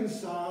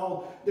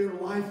reconcile their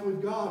life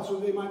with God so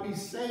they might be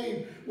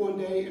saved one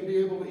day and be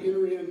able to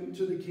enter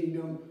into the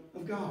kingdom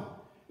of God.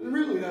 And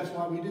really, that's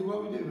why we do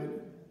what we do, isn't it?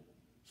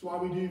 It's why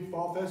we do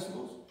fall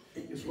festivals.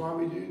 It's why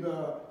we do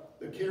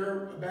the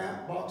care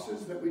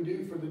boxes that we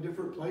do for the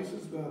different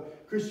places, the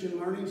Christian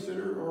Learning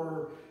Center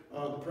or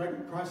the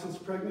Crisis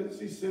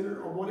Pregnancy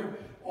Center or whatever.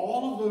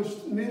 All of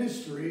those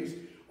ministries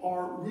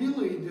are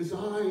really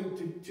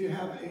designed to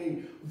have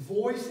a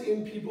voice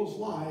in people's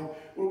life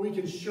where we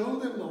can show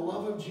them the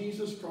love of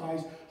Jesus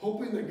Christ,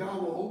 hoping that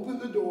God will open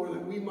the door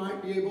that we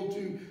might be able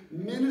to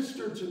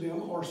minister to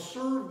them or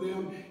serve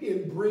them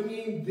in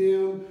bringing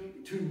them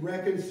to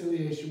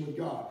reconciliation with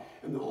God.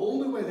 And the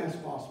only way that's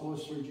possible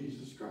is through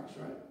Jesus Christ,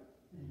 right?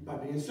 By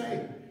being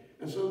saved.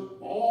 And so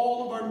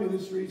all of our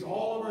ministries,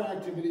 all of our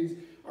activities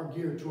are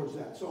geared towards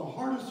that. So a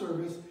heart of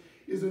service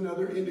is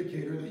another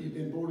indicator that you've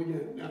been born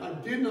again. Now, I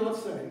did not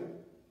say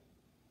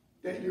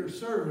that your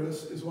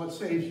service is what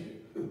saves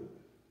you.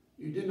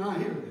 You did not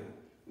hear that.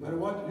 No matter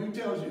what, who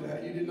tells you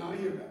that, you did not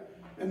hear that.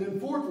 And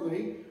then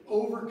fourthly,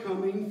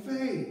 overcoming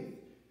faith.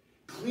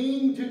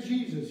 Cling to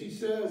Jesus. He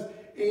says,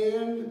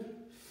 and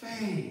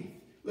faith.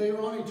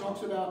 Later on, he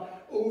talks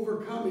about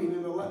overcoming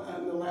in the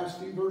last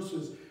few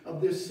verses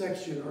of this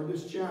section or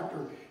this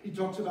chapter. He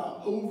talks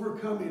about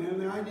overcoming,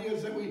 and the idea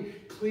is that we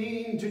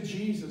cling to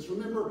Jesus.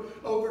 Remember,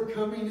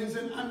 overcoming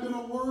isn't I'm going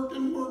to work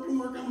and work and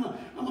work. I'm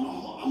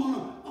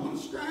going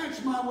to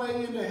scratch my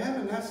way into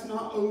heaven. That's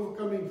not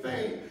overcoming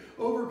faith.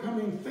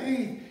 Overcoming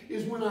faith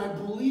is when I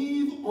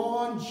believe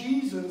on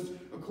Jesus,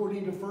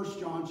 according to 1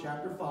 John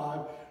chapter 5,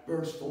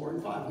 verse 4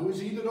 and 5. Who is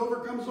he that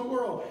overcomes the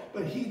world?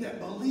 But he that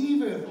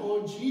believeth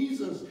on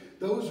Jesus,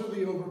 those are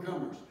the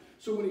overcomers.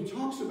 So when he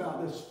talks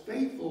about this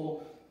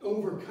faithful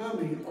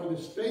overcoming, or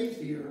this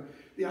faith here,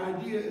 the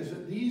idea is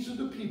that these are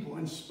the people,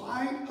 in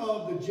spite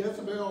of the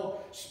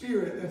Jezebel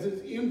spirit that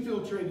has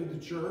infiltrated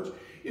the church,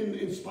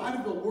 in spite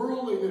of the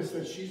worldliness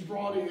that she's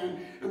brought in,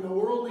 and the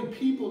worldly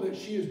people that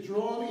she has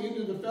drawn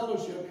into the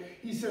fellowship,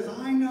 he says,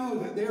 I know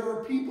that there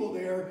are people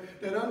there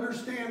that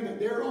understand that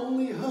their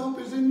only hope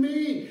is in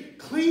me.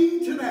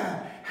 Cling to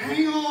that.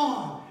 Hang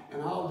on,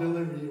 and I'll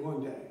deliver you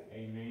one day.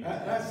 Amen.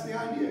 That's the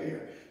idea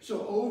here.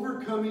 So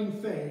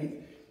overcoming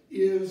faith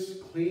is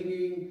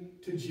clinging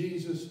to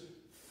Jesus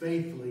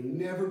faithfully,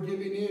 never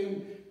giving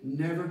in,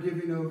 never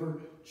giving over,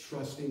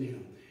 trusting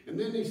him. And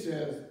then he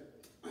says,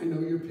 I know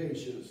your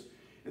patience.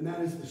 And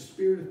that is the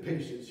spirit of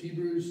patience.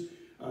 Hebrews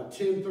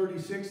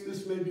 10:36,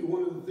 this may be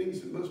one of the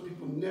things that most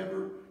people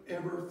never,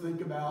 ever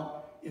think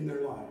about in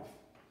their life.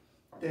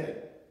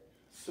 That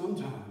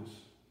sometimes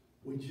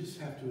we just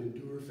have to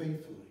endure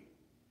faithfully.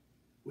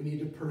 We need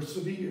to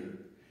persevere.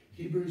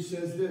 Hebrews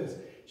says this,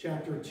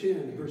 chapter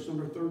 10, verse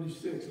number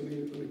 36. Let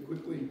me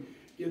quickly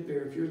get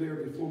there. If you're there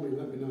before me,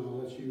 let me know.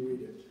 I'll let you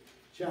read it.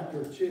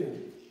 Chapter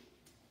 10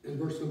 and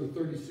verse number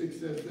 36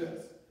 says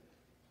this.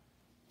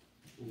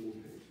 One more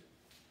page.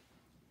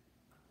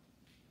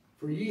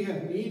 For ye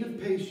have need of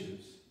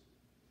patience,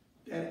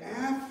 that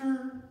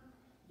after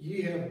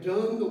ye have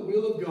done the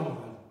will of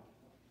God,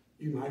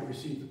 you might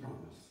receive the promise.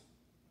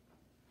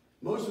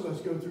 Most of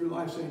us go through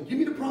life saying, give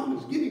me the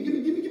promise, give me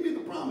the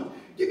promise,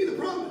 give me the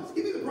promise,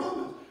 give me the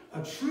promise.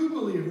 A true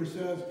believer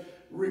says,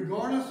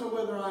 regardless of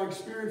whether I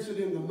experience it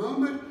in the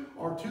moment,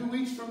 or 2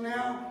 weeks from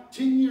now,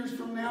 10 years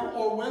from now,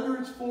 or whether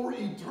it's for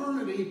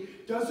eternity,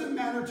 doesn't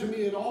matter to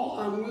me at all.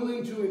 I'm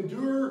willing to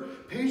endure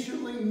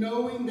patiently,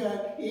 knowing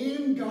that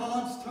in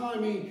God's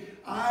timing,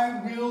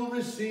 I will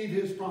receive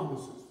his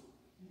promises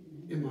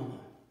in my life.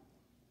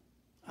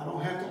 I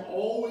don't have to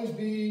always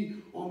be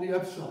on the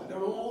upside. I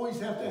don't always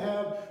have to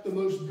have the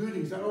most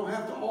goodies. I don't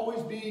have to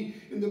always be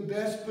in the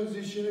best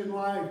position in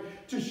life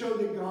to show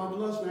that God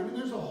loves me. I mean,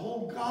 there's a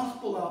whole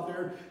gospel out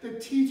there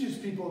that teaches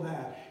people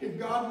that. If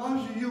God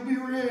loves you, you'll be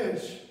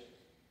rich.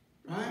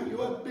 Right?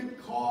 You'll have big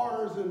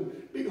cars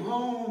and big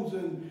homes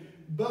and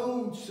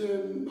boats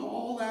and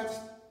all that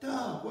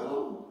stuff.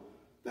 Well,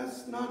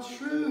 that's not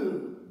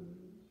true.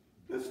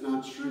 That's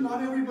not true.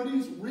 Not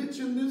everybody's rich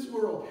in this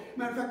world.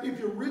 Matter of fact, if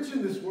you're rich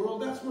in this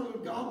world, that's where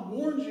God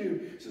warns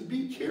you. He says,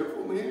 be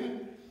careful,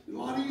 man. It's a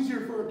lot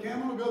easier for a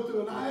camel to go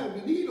through an eye of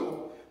a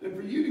needle than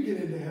for you to get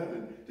into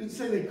heaven. It didn't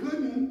say they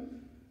couldn't.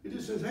 It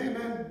just says, hey,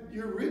 man,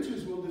 your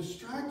riches will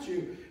distract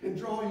you and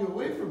draw you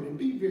away from him.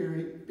 Be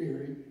very,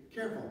 very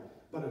careful.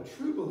 But a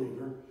true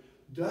believer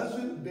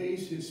doesn't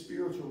base his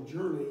spiritual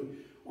journey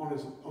on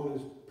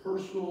his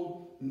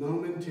personal,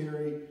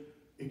 momentary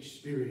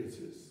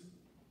experiences.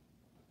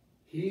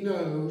 He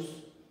knows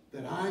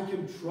that I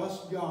can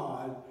trust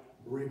God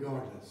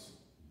regardless.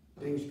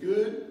 Things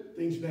good,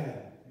 things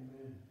bad.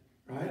 Amen.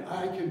 Right?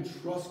 I can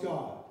trust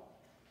God.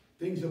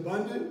 Things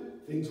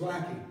abundant, things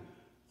lacking.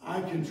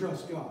 I can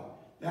trust God.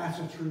 That's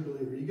a true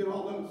believer. You get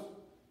all those?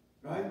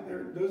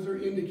 Right? Those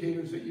are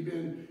indicators that you've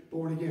been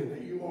born again,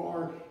 that you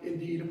are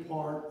indeed a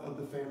part of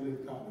the family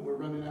of God. And we're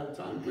running out of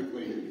time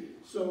quickly.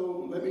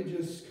 So let me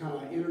just kind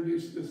of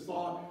introduce this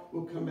thought.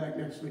 We'll come back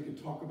next week and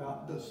talk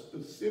about the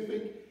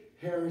specific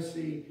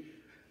heresy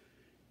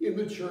in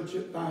the church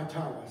at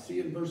Thyatira. See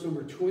it in verse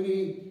number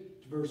 20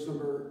 to verse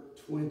number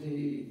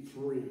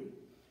 23.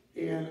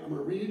 And I'm going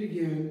to read it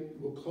again.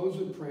 We'll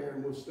close in prayer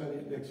and we'll study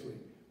it next week.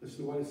 Listen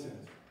to what it says.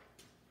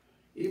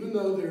 Even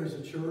though there is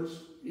a church,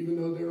 even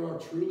though there are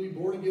truly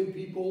born-again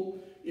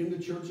people in the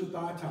church of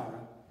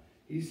Thyatira,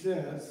 he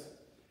says,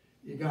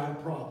 you got a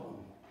problem,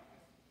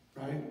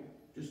 right?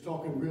 Just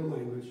talking real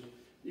language.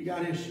 You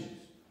got issues.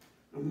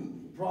 The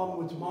problem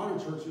with the modern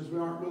church is we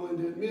aren't willing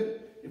to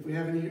admit if we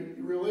have any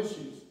real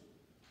issues.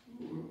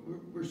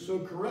 We're so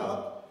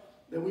corrupt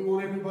that we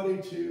want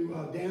everybody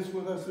to dance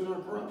with us in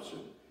our corruption.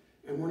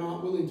 And we're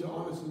not willing to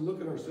honestly look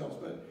at ourselves.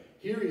 But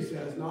here he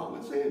says,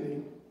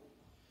 notwithstanding,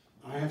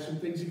 I have some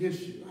things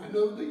against you. I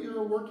know that you're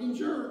a working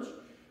church.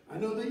 I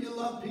know that you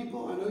love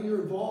people. I know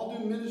you're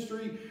involved in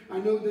ministry. I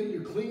know that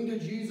you cling to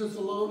Jesus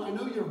alone. I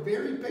know you're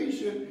very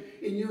patient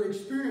in your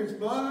experience,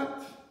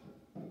 but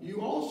you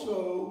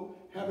also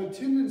have a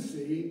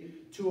tendency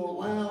to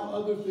allow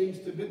other things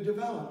to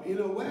develop. In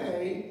a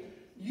way,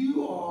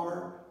 you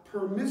are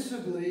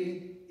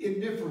permissively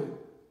indifferent.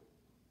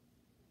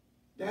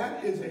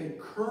 That is a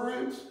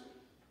current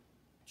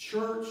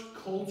church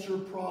culture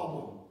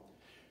problem.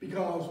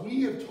 Because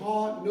we have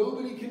taught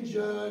nobody can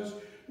judge,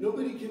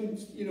 nobody can,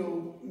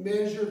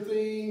 measure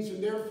things,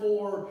 and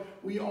therefore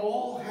we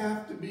all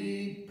have to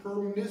be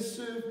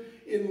permissive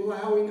in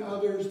allowing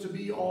others to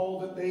be all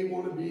that they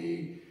want to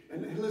be.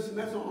 And listen,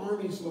 that's an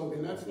army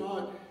slogan. That's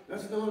not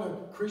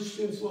a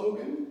Christian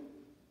slogan,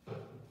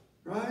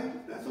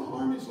 right? That's an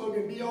army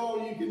slogan. Be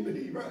all you can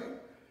be, right?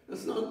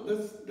 That's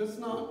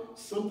not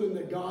something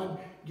that God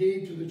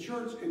gave to the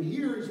church. And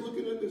here he's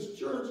looking at this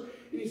church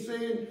and he's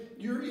saying,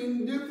 you're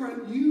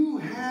indifferent, you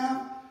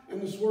have,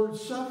 and this word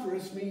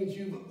sufferest means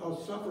you've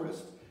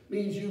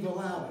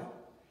allowed it.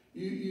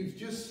 You've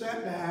just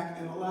sat back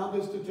and allowed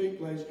this to take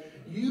place.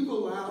 You've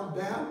allowed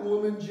that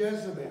woman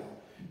Jezebel.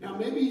 Now,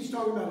 maybe he's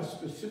talking about a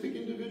specific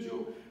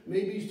individual.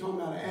 Maybe he's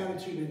talking about an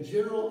attitude in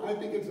general. I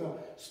think it's a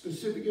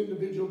specific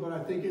individual, but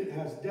I think it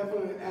has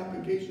definite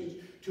applications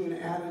to an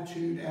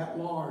attitude at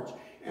large.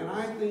 And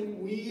I think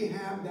we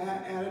have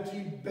that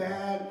attitude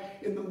bad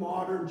in the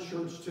modern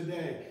church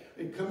today.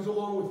 It comes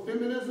along with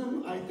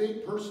feminism, I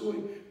think,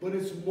 personally, but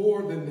it's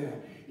more than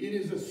that. It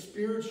is a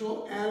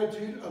spiritual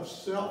attitude of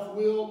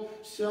self-will,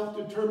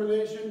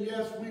 self-determination.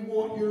 Yes, we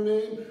want your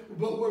name,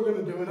 but we're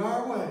going to do it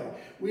our way.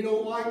 We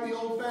don't like the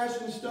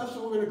old-fashioned stuff,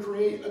 so we're going to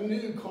create a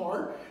new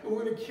cart, and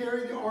we're going to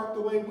carry the ark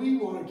the way we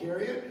want to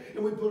carry it,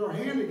 and we put our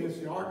hand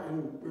against the ark,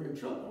 and we're in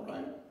trouble,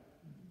 right?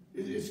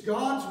 It's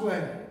God's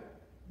way.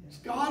 It's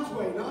God's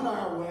way, not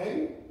our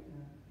way.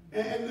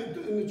 And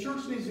the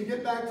church needs to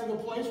get back to the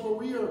place where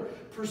we are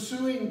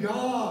pursuing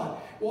God,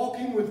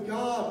 walking with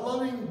God,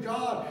 loving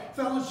God,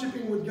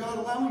 fellowshipping with God,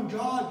 allowing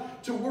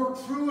God to work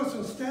through us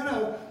instead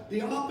of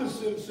the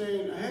opposite,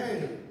 saying,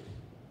 hey,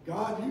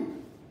 God,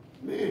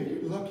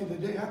 you're lucky the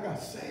day I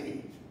got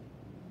saved.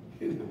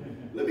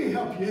 Let me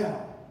help you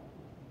out.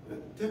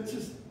 That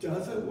just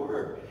doesn't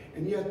work.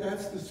 And yet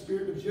that's the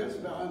spirit of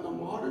Jezebel. And the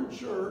modern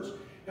church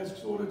has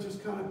sort of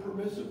just kind of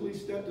permissively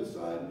stepped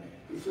aside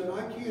and said,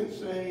 I can't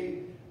say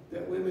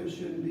that women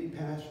shouldn't be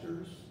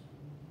pastors.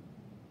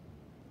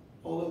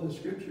 Although the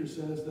scripture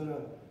says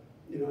that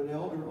an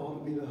elder ought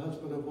to be the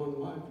husband of one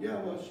wife.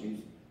 Yeah, well,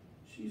 she's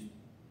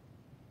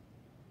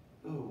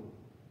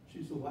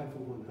the wife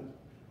of one husband.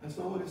 That's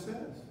not what it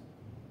says.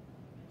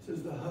 It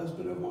says the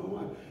husband of one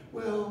wife.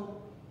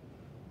 Well,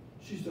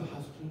 she's the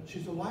husband,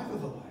 she's the wife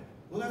of a wife.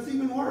 Well, that's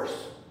even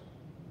worse.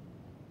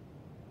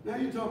 Now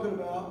you're talking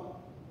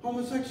about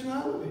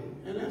homosexuality,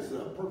 and that's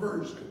a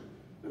perversion.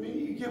 I mean,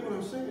 you get what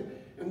I'm saying?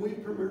 And we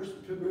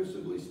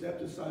permissively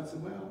stepped aside and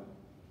said, well,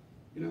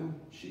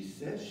 she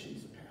says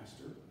she's a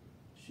pastor.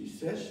 She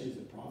says she's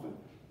a prophet.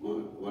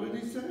 Well, what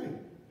did he say?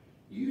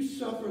 You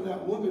suffer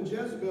that woman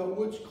Jezebel,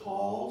 which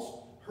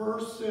calls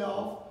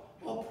herself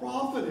a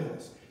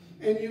prophetess,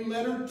 and you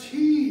let her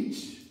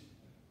teach.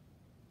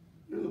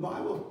 The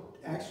Bible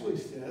actually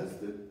says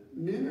that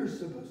men are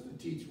supposed to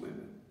teach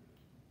women.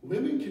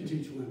 Women can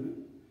teach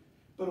women,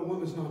 but a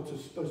woman's not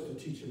just supposed to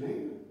teach a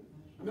man.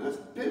 I mean, that's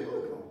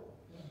biblical.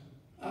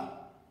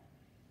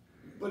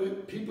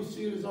 But people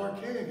see it as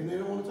archaic, and they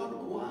don't want to talk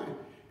about why.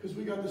 Because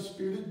we got the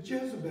spirit of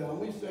Jezebel, and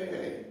we say,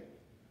 hey,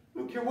 I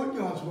don't care what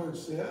God's word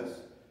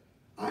says.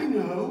 I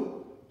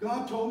know.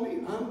 God told me.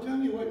 I'm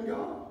telling you, it wasn't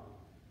God.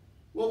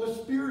 Well, the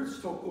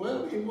Spirit's told me.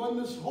 Well, it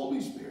wasn't this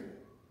Holy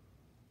Spirit.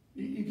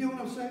 You get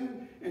what I'm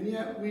saying? And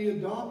yet we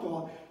adopt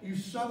all. You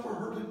suffer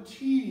her to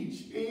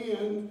teach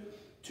and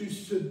to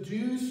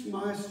seduce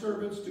my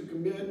servants to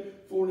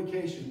commit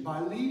fornication.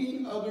 By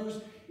leading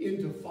others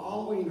into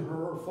following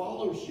her or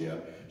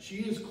fellowship, she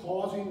is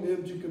causing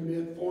them to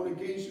commit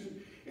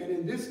fornication. And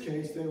in this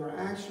case, they were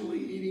actually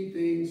eating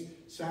things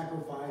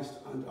sacrificed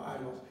unto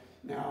idols.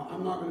 Now,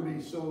 I'm not going to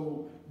be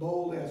so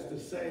bold as to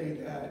say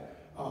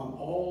that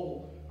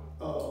all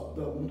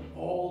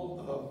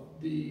of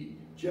the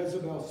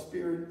Jezebel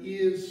spirit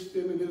is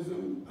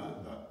feminism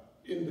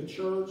in the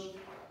church.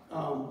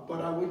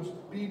 But I would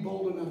be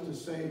bold enough to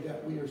say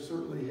that we are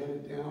certainly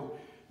headed down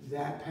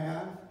that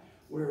path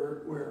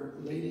where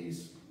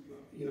ladies,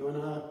 and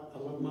I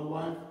love my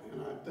wife,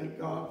 and I thank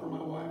God for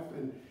my wife,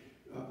 and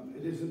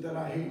it isn't that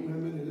I hate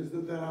women, it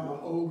isn't that I'm an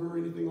ogre or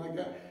anything like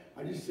that.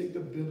 I just think the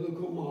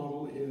biblical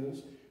model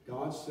is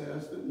God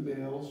says that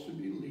males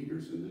should be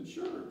leaders in the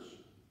church.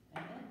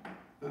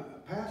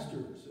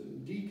 Pastors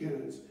and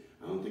deacons.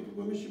 I don't think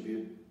women should be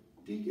a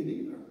deacon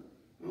either.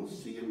 I don't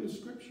see it in the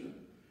scripture.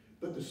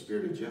 But the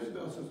spirit of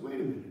Jezebel says, wait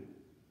a minute.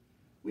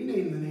 We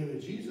name the name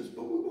of Jesus,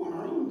 but we want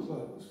our own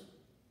clothes.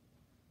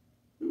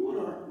 We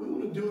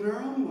want to do it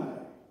our own way.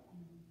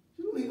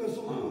 Just leave us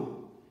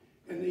alone.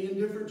 And the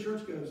indifferent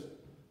church goes,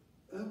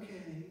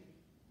 okay,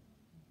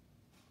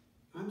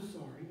 I'm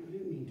sorry. I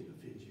didn't mean to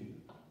offend you.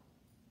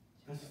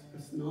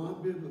 That's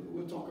not biblical.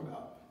 We'll talk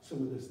about some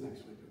of this next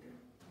week, okay?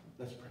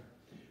 Let's pray.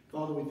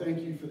 Father, we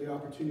thank you for the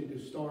opportunity to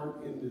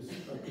start in this,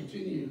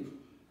 continue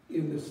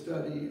in the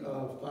study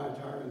of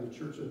Thyatira and the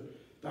church of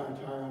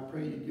Thyatira. I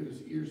pray you give us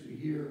ears to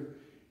hear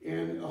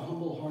and a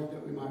humble heart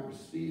that we might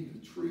receive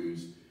the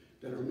truths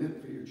that are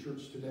meant for your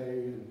church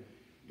today. And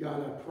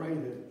God, I pray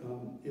that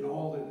in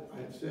all that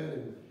I have said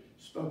and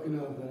spoken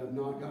of that have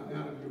not gotten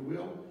out of your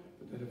will,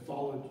 but that have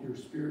followed your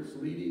Spirit's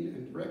leading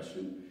and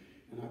direction.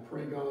 And I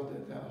pray, God,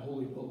 that that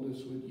holy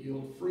boldness would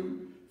yield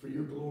fruit for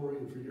your glory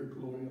and for your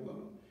glory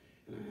alone.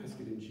 And I ask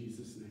it in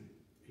Jesus' name.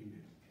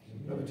 Amen.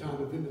 We have a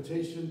time of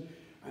invitation.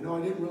 I know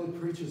I didn't really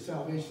preach a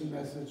salvation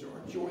message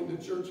or join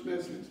the church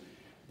message,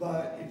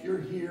 but if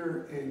you're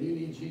here and you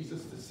need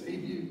Jesus to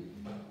save you,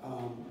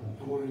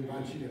 I want to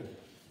invite you to,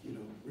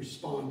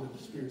 respond to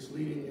the Spirit's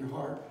leading in your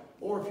heart.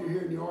 Or if you're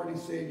here and you're already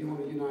saved, you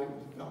want to unite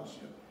with the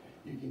fellowship,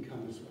 you can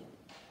come as well.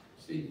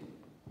 Steve.